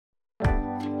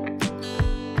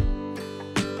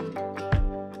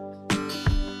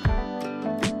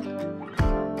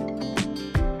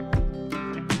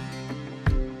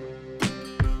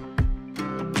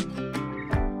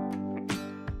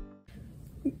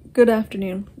Good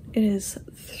afternoon. It is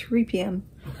 3 p.m.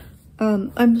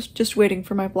 I'm just waiting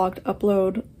for my vlog to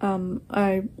upload.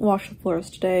 I washed the floors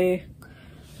today.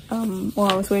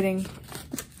 While I was waiting,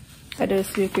 I did a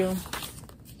Sudoku.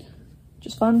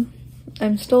 Just fun.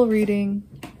 I'm still reading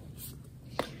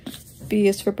B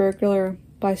is for Burglar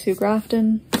by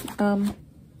Grafton.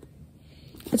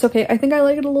 It's okay. I think I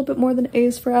like it a little bit more than A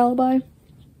is for Alibi.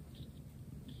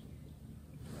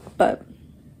 But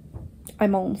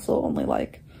I'm also only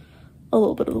like a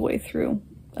little bit of the way through.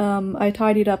 I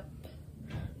tidied up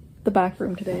the back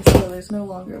room today, so there's no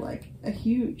longer like a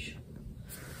huge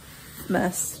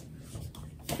mess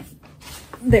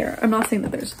there. I'm not saying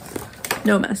that there's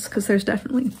no mess, because there's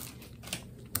definitely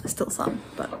still some,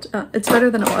 but it's better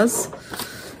than it was.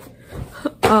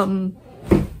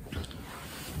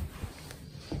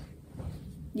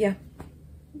 Yeah,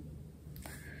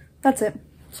 that's it.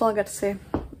 That's all I got to say.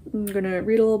 I'm gonna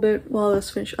read a little bit while this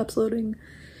finish uploading.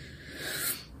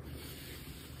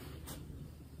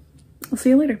 I'll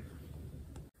see you later.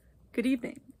 Good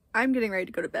evening. I'm getting ready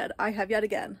to go to bed. I have yet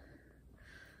again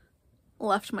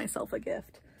left myself a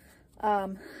gift.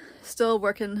 Still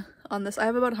working on this. I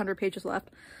have about 100 pages left,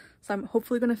 so I'm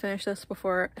hopefully going to finish this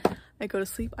before I go to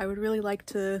sleep. I would really like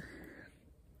to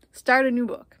start a new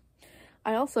book.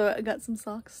 I also got some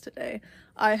socks today.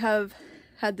 I have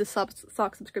had this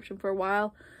sock subscription for a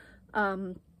while.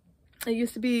 It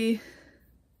used to be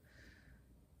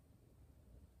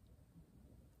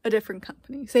a different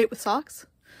company. Say It With Socks.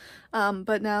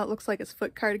 But now it looks like it's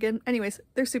Foot Cardigan. Anyways,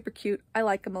 they're super cute. I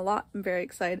like them a lot. I'm very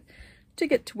excited to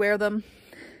get to wear them.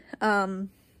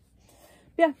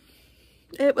 Yeah,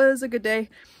 it was a good day.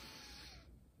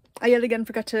 I yet again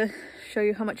forgot to show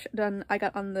you how much done I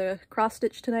got on the cross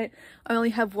stitch tonight. I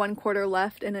only have 1 quarter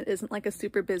left, and it isn't like a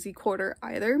super busy quarter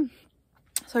either.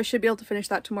 So I should be able to finish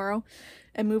that tomorrow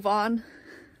and move on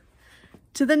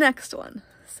to the next one.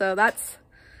 So that's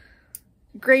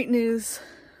great news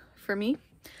for me.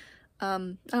 I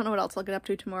don't know what else I'll get up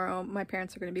to tomorrow. My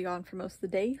parents are going to be gone for most of the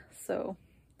day, so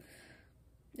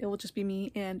it will just be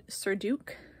me and Sir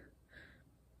Duke.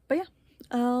 But yeah,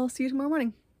 I'll see you tomorrow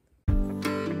morning.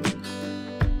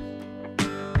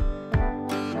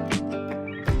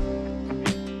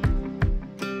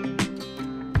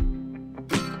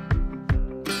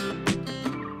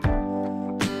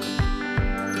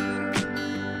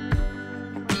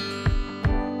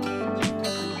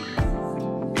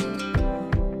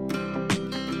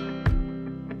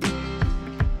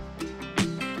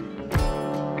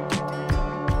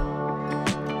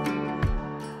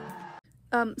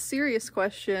 Serious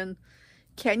question.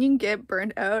 Can you get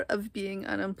burnt out of being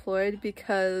unemployed?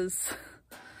 Because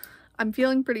I'm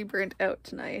feeling pretty burnt out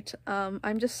tonight.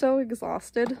 I'm just so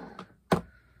exhausted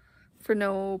for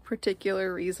no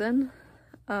particular reason.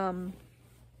 But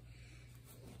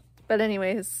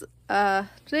anyways,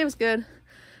 today was good.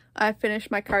 I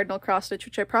finished my cardinal cross stitch,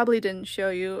 which I probably didn't show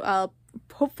you. I'll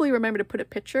hopefully remember to put a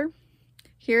picture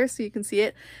here so you can see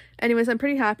it. Anyways, I'm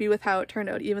pretty happy with how it turned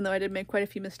out, even though I did make quite a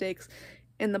few mistakes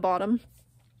in the bottom.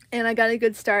 And I got a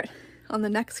good start on the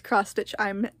next cross stitch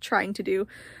I'm trying to do.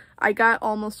 I got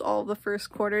almost all of the first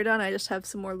quarter done. I just have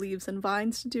some more leaves and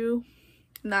vines to do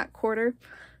in that quarter,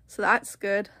 so that's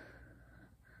good.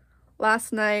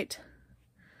 Last night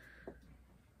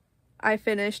I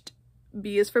finished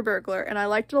B is for Burglar, and I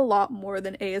liked it a lot more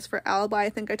than A is for Alibi. I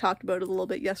think I talked about it a little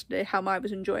bit yesterday, how I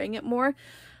was enjoying it more,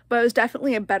 but it was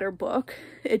definitely a better book.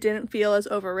 It didn't feel as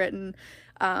overwritten.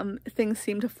 Things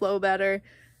seemed to flow better.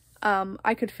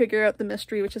 I could figure out the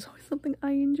mystery, which is always something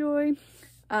I enjoy.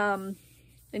 And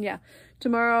yeah,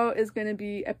 tomorrow is going to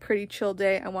be a pretty chill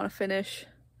day. I want to finish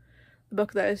the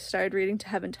book that I started reading, To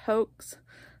Heaven to Hoax.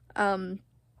 Have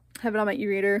it on my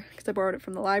e-reader because I borrowed it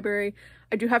from the library.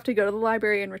 I do have to go to the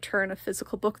library and return a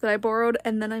physical book that I borrowed,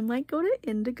 and then I might go to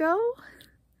Indigo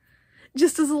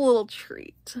just as a little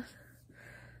treat,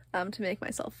 to make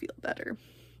myself feel better.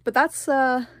 But that's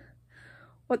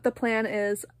what the plan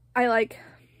is. I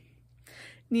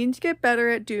need to get better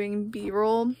at doing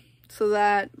B-roll so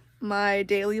that my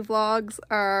daily vlogs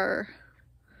are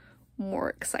more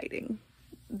exciting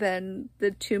than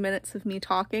the 2 minutes of me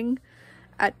talking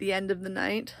at the end of the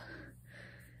night,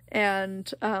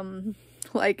 and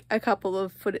like a couple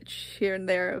of footage here and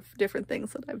there of different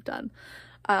things that I've done.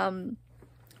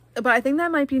 But I think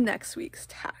that might be next week's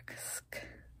task.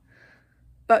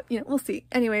 But, you know, we'll see.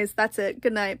 Anyways, that's it.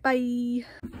 Good night. Bye.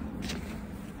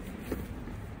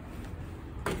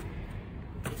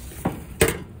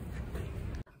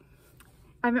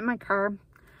 I'm at my car.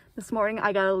 This morning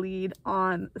I got a lead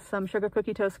on some sugar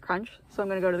cookie toast crunch, so I'm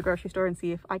gonna go to the grocery store and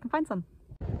see if I can find some.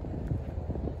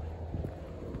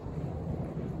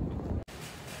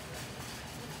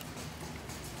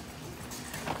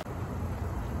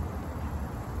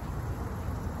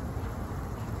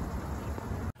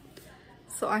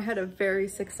 So I had a very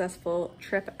successful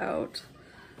trip out.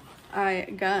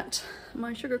 I got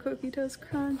my sugar cookie toast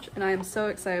crunch and I am so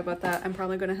excited about that. I'm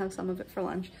probably going to have some of it for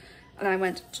lunch. And I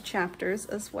went to Chapters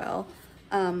as well.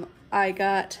 I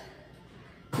got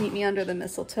Meet Me Under the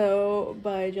Mistletoe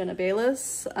by Jenna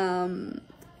Bayless. No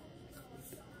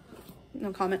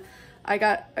comment. I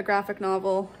got a graphic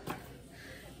novel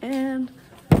and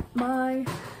my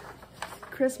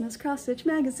Christmas cross-stitch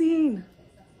magazine.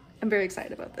 I'm very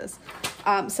excited about this.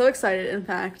 So excited, in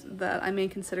fact, that I may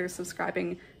consider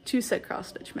subscribing to said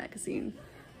cross-stitch magazine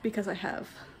because I have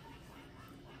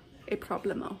a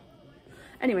problemo.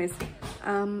 Anyways,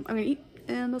 I'm gonna eat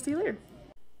and I'll see you later.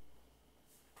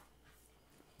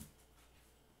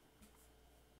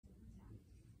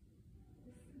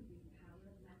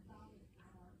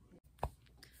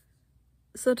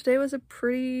 So today was a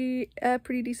pretty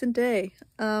decent day.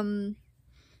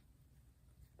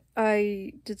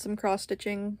 I did some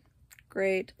cross-stitching,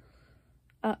 great.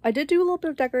 I did do a little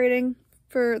bit of decorating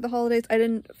for the holidays. I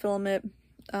didn't film it,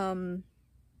 so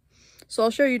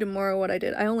I'll show you tomorrow what I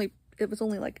did. It was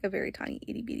only like a very tiny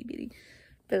itty bitty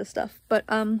bit of stuff, but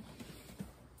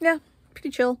yeah,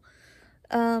 pretty chill.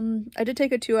 I did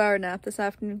take a 2-hour nap this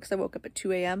afternoon because I woke up at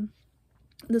 2 a.m.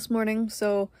 this morning,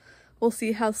 so we'll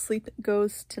see how sleep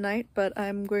goes tonight, but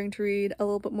I'm going to read a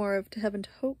little bit more of To Heaven to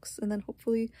Hoax and then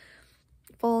hopefully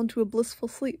fall into a blissful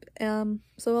sleep. So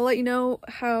I'll let you know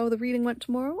how the reading went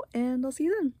tomorrow and I'll see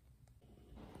you then.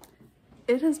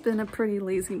 It has been a pretty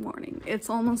lazy morning. It's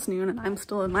almost noon and I'm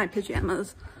still in my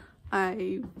pajamas.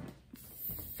 I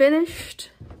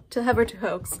finished To Heaven to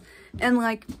Hoax and,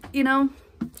 like, you know,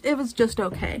 it was just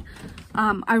okay.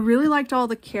 I really liked all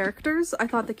the characters. I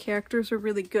thought the characters were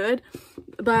really good,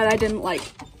 but I didn't like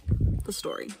the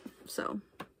story. So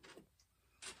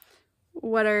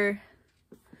what are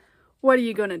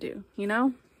you gonna do, you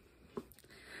know?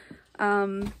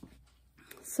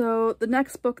 So the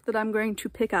next book that I'm going to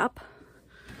pick up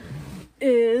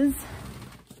is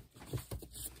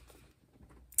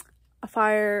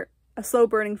A Slow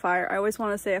Burning Fire. I always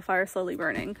want to say A Fire Slowly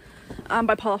Burning,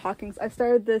 by Paula Hawkins. I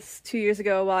started this 2 years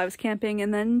ago while I was camping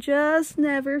and then just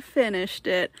never finished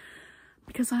it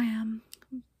because I am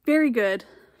very good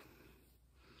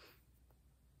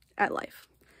at life.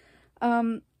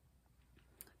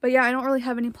 But yeah, I don't really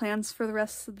have any plans for the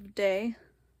rest of the day,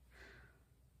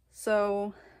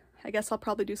 so I guess I'll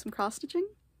probably do some cross-stitching.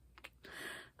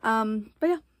 But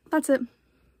yeah, that's it.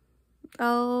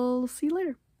 I'll see you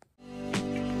later.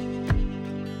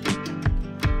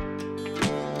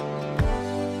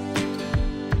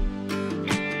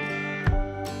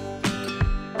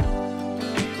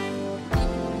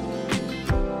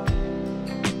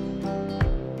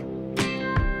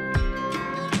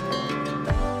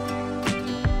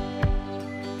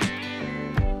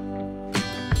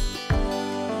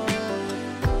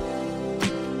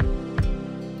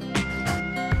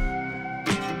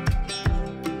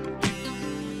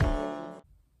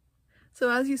 So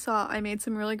as you saw, I made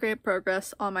some really great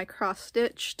progress on my cross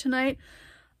stitch tonight.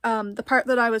 The part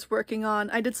that I was working on,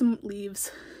 I did some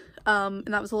leaves, and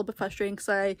that was a little bit frustrating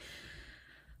because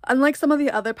unlike some of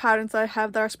the other patterns that I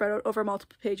have that are spread out over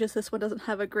multiple pages, this one doesn't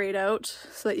have a grayed out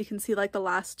so that you can see like the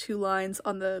last 2 lines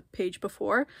on the page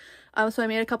before. So I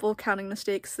made a couple of counting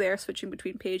mistakes there, switching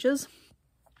between pages.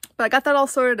 But I got that all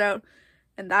sorted out,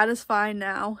 and that is fine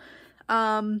now.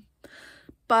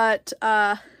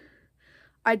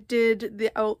 I did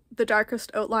the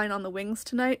darkest outline on the wings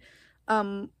tonight,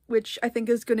 which I think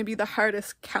is going to be the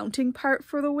hardest counting part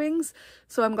for the wings.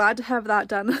 So I'm glad to have that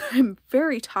done. I'm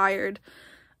very tired.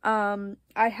 I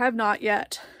have not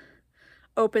yet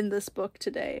opened this book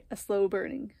today, A Slow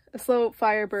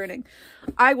Fire Burning.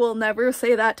 I will never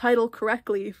say that title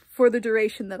correctly for the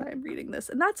duration that I'm reading this,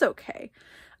 and that's okay.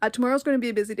 Tomorrow's going to be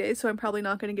a busy day, so I'm probably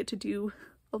not going to get to do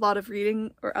a lot of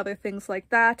reading or other things like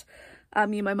that.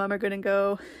 Me and my mom are going to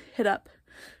go hit up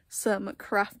some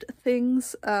craft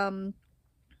things.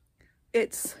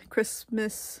 It's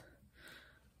Christmas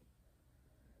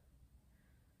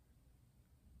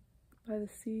by the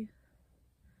sea,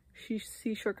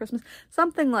 seashore Christmas,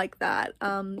 something like that.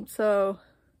 So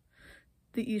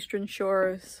the Eastern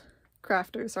Shores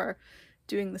crafters are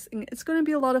doing this thing. It's going to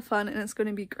be a lot of fun and it's going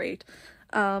to be great.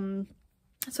 So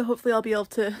hopefully I'll be able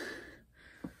to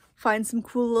find some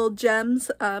cool little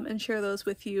gems and share those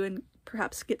with you and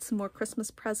perhaps get some more Christmas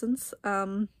presents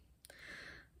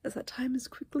as that time is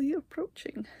quickly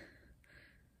approaching.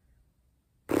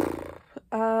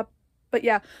 But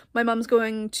yeah, my mom's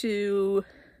going to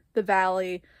the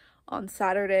valley on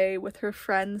Saturday with her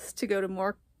friends to go to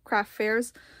more craft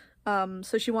fairs.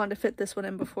 So she wanted to fit this one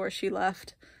in before she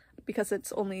left because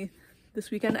it's only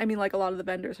this weekend. I mean, like, a lot of the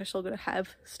vendors are still going to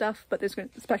have stuff, but there's going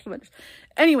to be special vendors.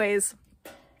 Anyways,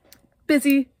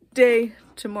 busy day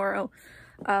tomorrow.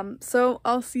 So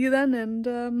I'll see you then,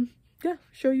 and yeah,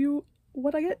 show you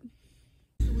what I get.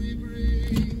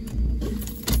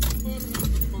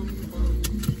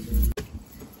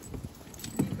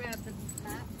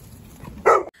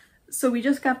 So we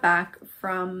just got back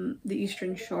from the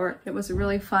Eastern Shore. It was a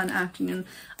really fun afternoon.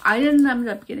 I didn't end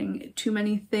up getting too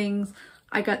many things.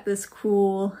 I got this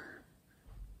cool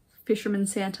Fisherman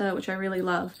Santa, which I really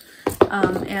love,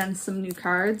 and some new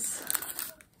cards.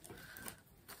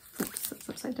 Oops, that's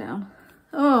upside down.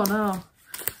 Oh no.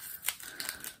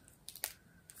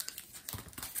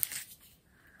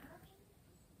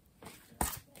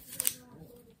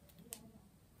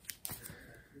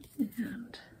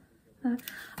 And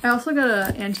I also got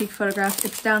an antique photograph.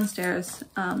 It's downstairs,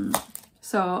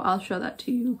 so I'll show that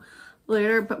to you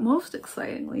later. But most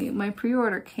excitingly, my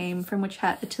pre-order came from Witch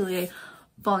Hat Atelier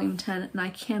Volume 10, and I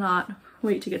cannot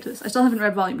wait to get to this. I still haven't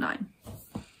read Volume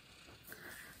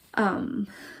 9.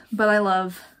 But I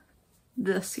love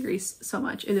this series so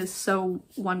much. It is so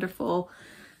wonderful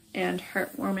and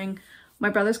heartwarming. My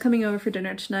brother's coming over for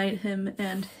dinner tonight. Him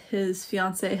and his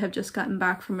fiance have just gotten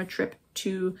back from a trip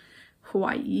to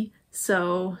Hawaii,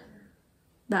 so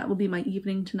that will be my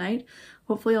evening tonight.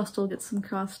 Hopefully I'll still get some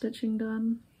cross-stitching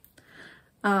done.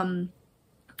 And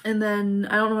then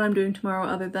I don't know what I'm doing tomorrow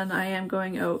other than I am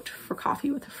going out for coffee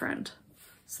with a friend.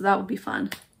 So that would be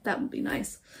fun. That would be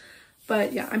nice.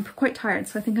 But yeah, I'm quite tired,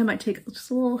 so I think I might take just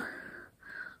a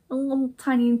little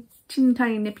tiny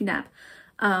nippy nap.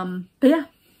 But yeah,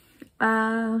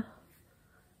 I'll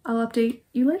update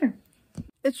you later.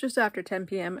 It's just after 10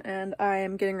 p.m. and I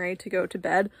am getting ready to go to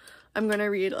bed. I'm going to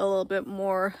read a little bit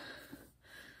more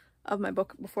of my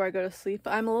book before I go to sleep.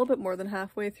 I'm a little bit more than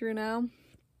halfway through now,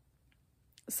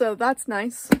 so that's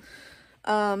nice.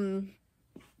 Dinner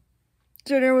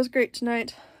was great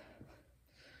tonight.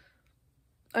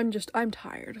 I'm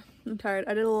tired. I'm tired.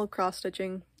 I did a little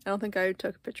cross-stitching. I don't think I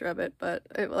took a picture of it, but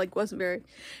it like wasn't very,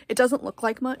 it doesn't look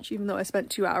like much even though I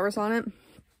spent 2 hours on it.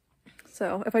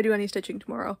 So if I do any stitching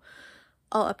tomorrow,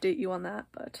 I'll update you on that.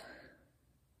 But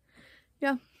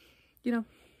yeah, you know,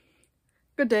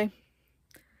 good day.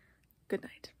 Good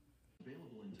night.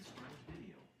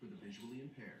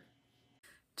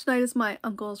 Tonight is my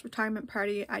uncle's retirement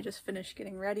party. I just finished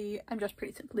getting ready. I'm just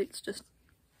pretty simply, it's just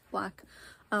black,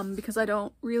 because I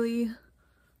don't really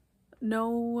know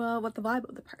what the vibe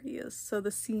of the party is. So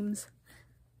this seems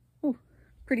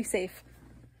pretty safe.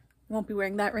 Won't be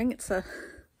wearing that ring. It's a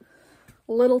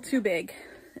little too big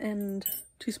and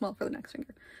too small for the next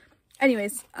finger.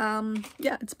 Anyways,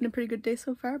 yeah, it's been a pretty good day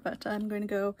so far, but I'm going to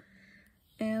go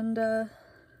and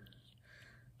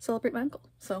celebrate my uncle.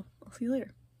 So I'll see you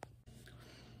later.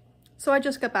 So I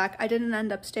just got back. I didn't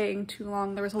end up staying too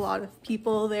long. There was a lot of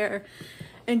people there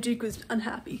and Duke was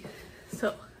unhappy.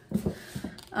 So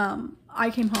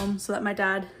I came home so that my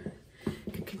dad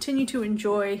could continue to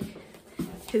enjoy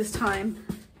his time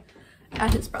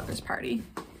at his brother's party.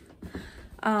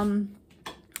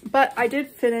 But I did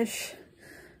finish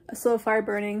a slow fire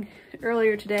burning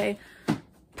earlier today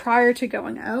prior to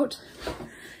going out.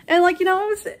 And like, you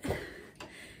know,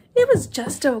 it was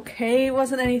just okay. It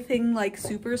wasn't anything like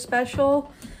super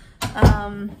special.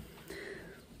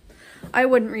 I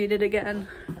wouldn't read it again.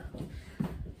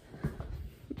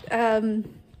 I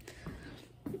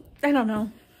don't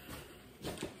know.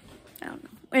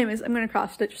 Anyways, I'm gonna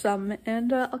cross stitch some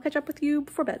and I'll catch up with you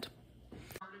before bed.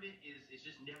 Part of it is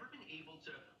just never been able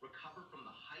to recover from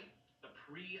the hype, the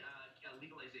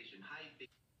pre-legalization hype.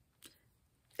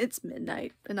 It's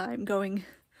midnight and I'm going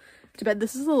to bed.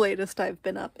 This is the latest I've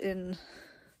been up in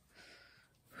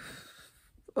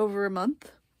over a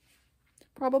month,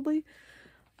 probably.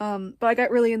 But I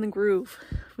got really in the groove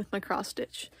with my cross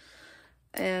stitch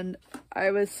and I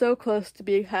was so close to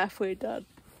being halfway done.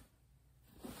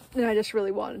 And I just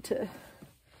really wanted to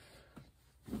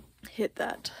hit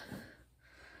that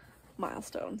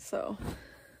milestone. So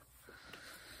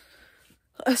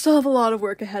I still have a lot of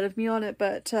work ahead of me on it,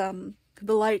 but the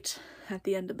light at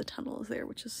the end of the tunnel is there,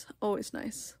 which is always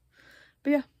nice. But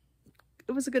yeah,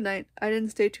 it was a good night. I didn't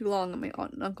stay too long at my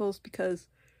aunt and uncle's because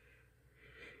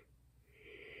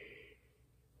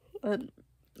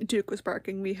Duke was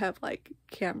barking. We have like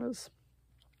cameras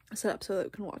set up so that we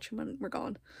can watch him when we're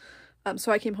gone.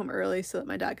 So I came home early so that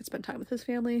my dad could spend time with his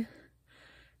family,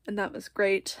 and that was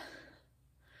great.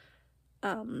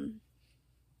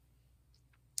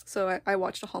 So I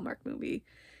watched a Hallmark movie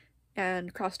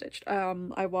and cross-stitched.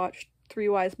 I watched 3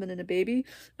 Wise Men and a Baby,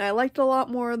 and I liked it a lot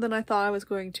more than I thought I was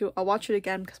going to. I'll watch it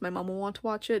again because my mom will want to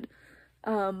watch it.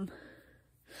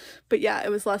 But yeah, it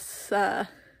was less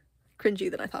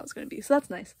cringy than I thought it was going to be, so that's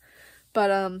nice.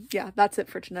 But yeah, that's it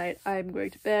for tonight. I'm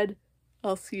going to bed.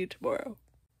 I'll see you tomorrow.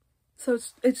 So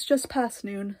it's just past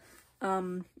noon,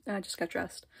 and I just got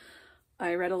dressed.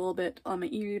 I read a little bit on my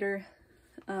e-reader.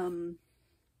 I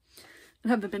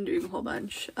haven't been doing a whole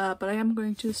bunch, but I am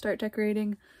going to start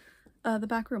decorating the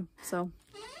back room, so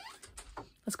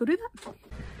let's go do that.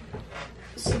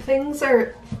 So things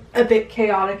are a bit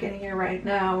chaotic in here right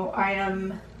now. I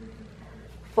am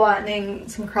flattening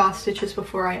some cross stitches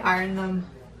before I iron them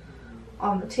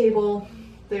on the table.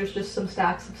 There's just some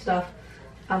stacks of stuff.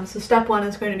 So step one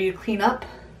is going to be to clean up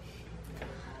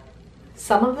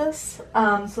some of this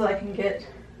so I can get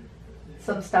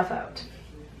some stuff out.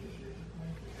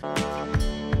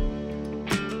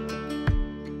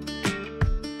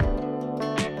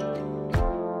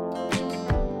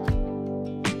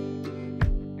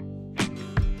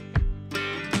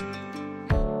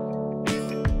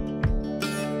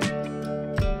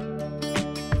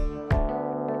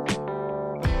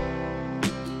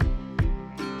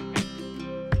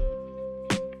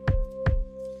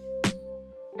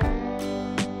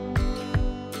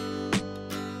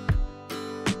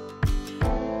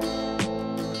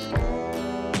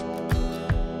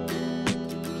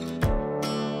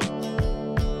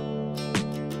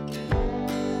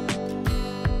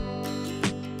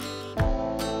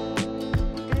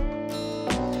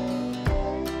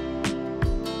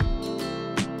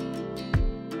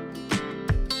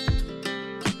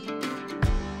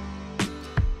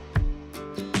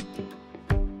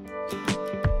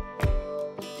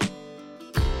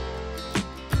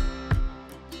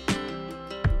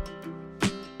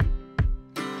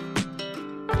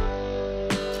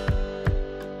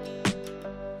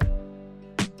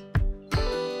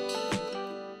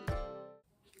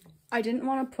 I didn't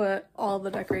want to put all the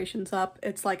decorations up.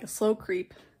 It's like a slow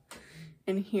creep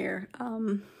in here.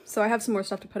 So I have some more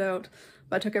stuff to put out,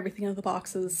 but I took everything out of the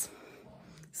boxes.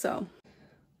 So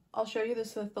I'll show you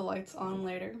this with the lights on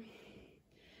later.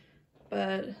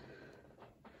 But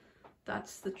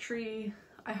that's the tree.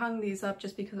 I hung these up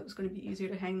just because it was going to be easier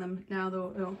to hang them now,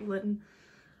 though it won't be lit.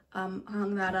 I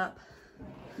hung that up.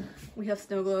 We have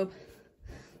snow globe.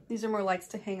 These are more lights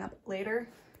to hang up later.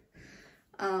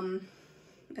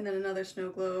 And then another snow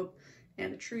globe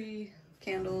and a tree,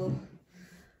 candle.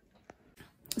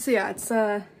 So yeah,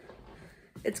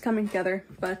 it's coming together,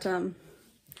 but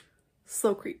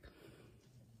slow creep.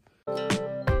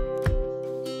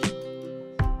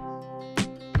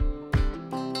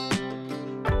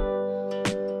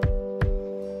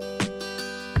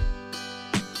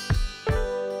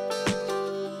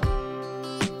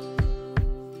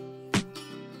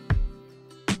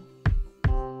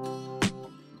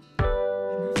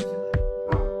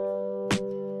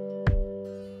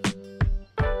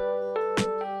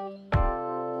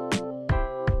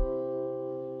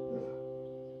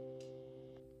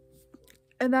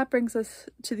 And that brings us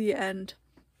to the end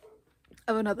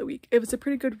of another week. It was a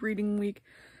pretty good reading week.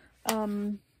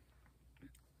 I've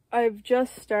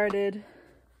just started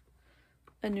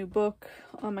a new book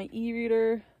on my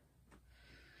e-reader.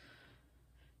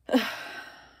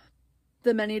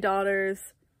 The Many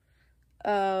Daughters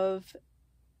of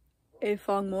A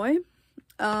Fong Moy.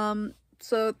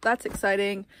 So that's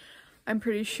exciting. I'm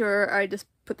pretty sure I just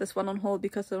put this one on hold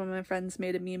because one of my friends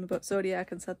made a meme about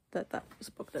Zodiac and said that that was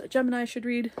a book that a Gemini should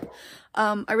read.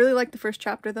 I really liked the first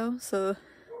chapter though, so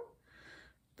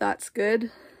that's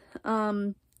good.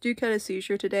 Duke had a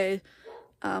seizure today,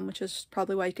 which is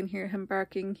probably why you can hear him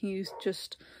barking. He's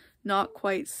just not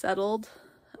quite settled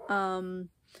and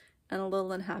a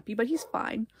little unhappy, but he's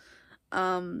fine.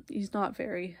 He's not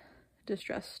very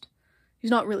distressed.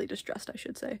 He's not really distressed, I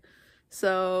should say.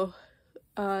 So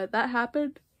that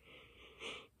happened.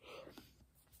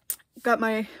 Got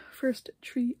my first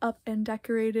tree up and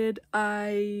decorated.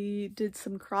 I did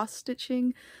some cross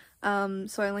stitching, so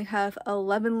I only have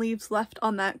 11 leaves left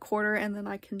on that quarter, and then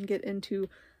I can get into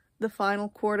the final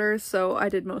quarter. So I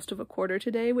did most of a quarter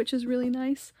today, which is really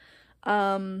nice.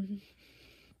 But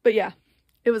yeah,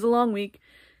 it was a long week.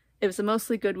 It was a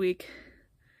mostly good week,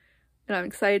 and I'm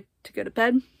excited to go to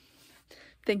bed.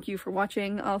 Thank you for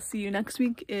watching. I'll see you next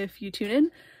week if you tune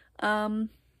in.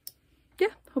 Yeah,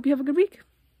 hope you have a good week.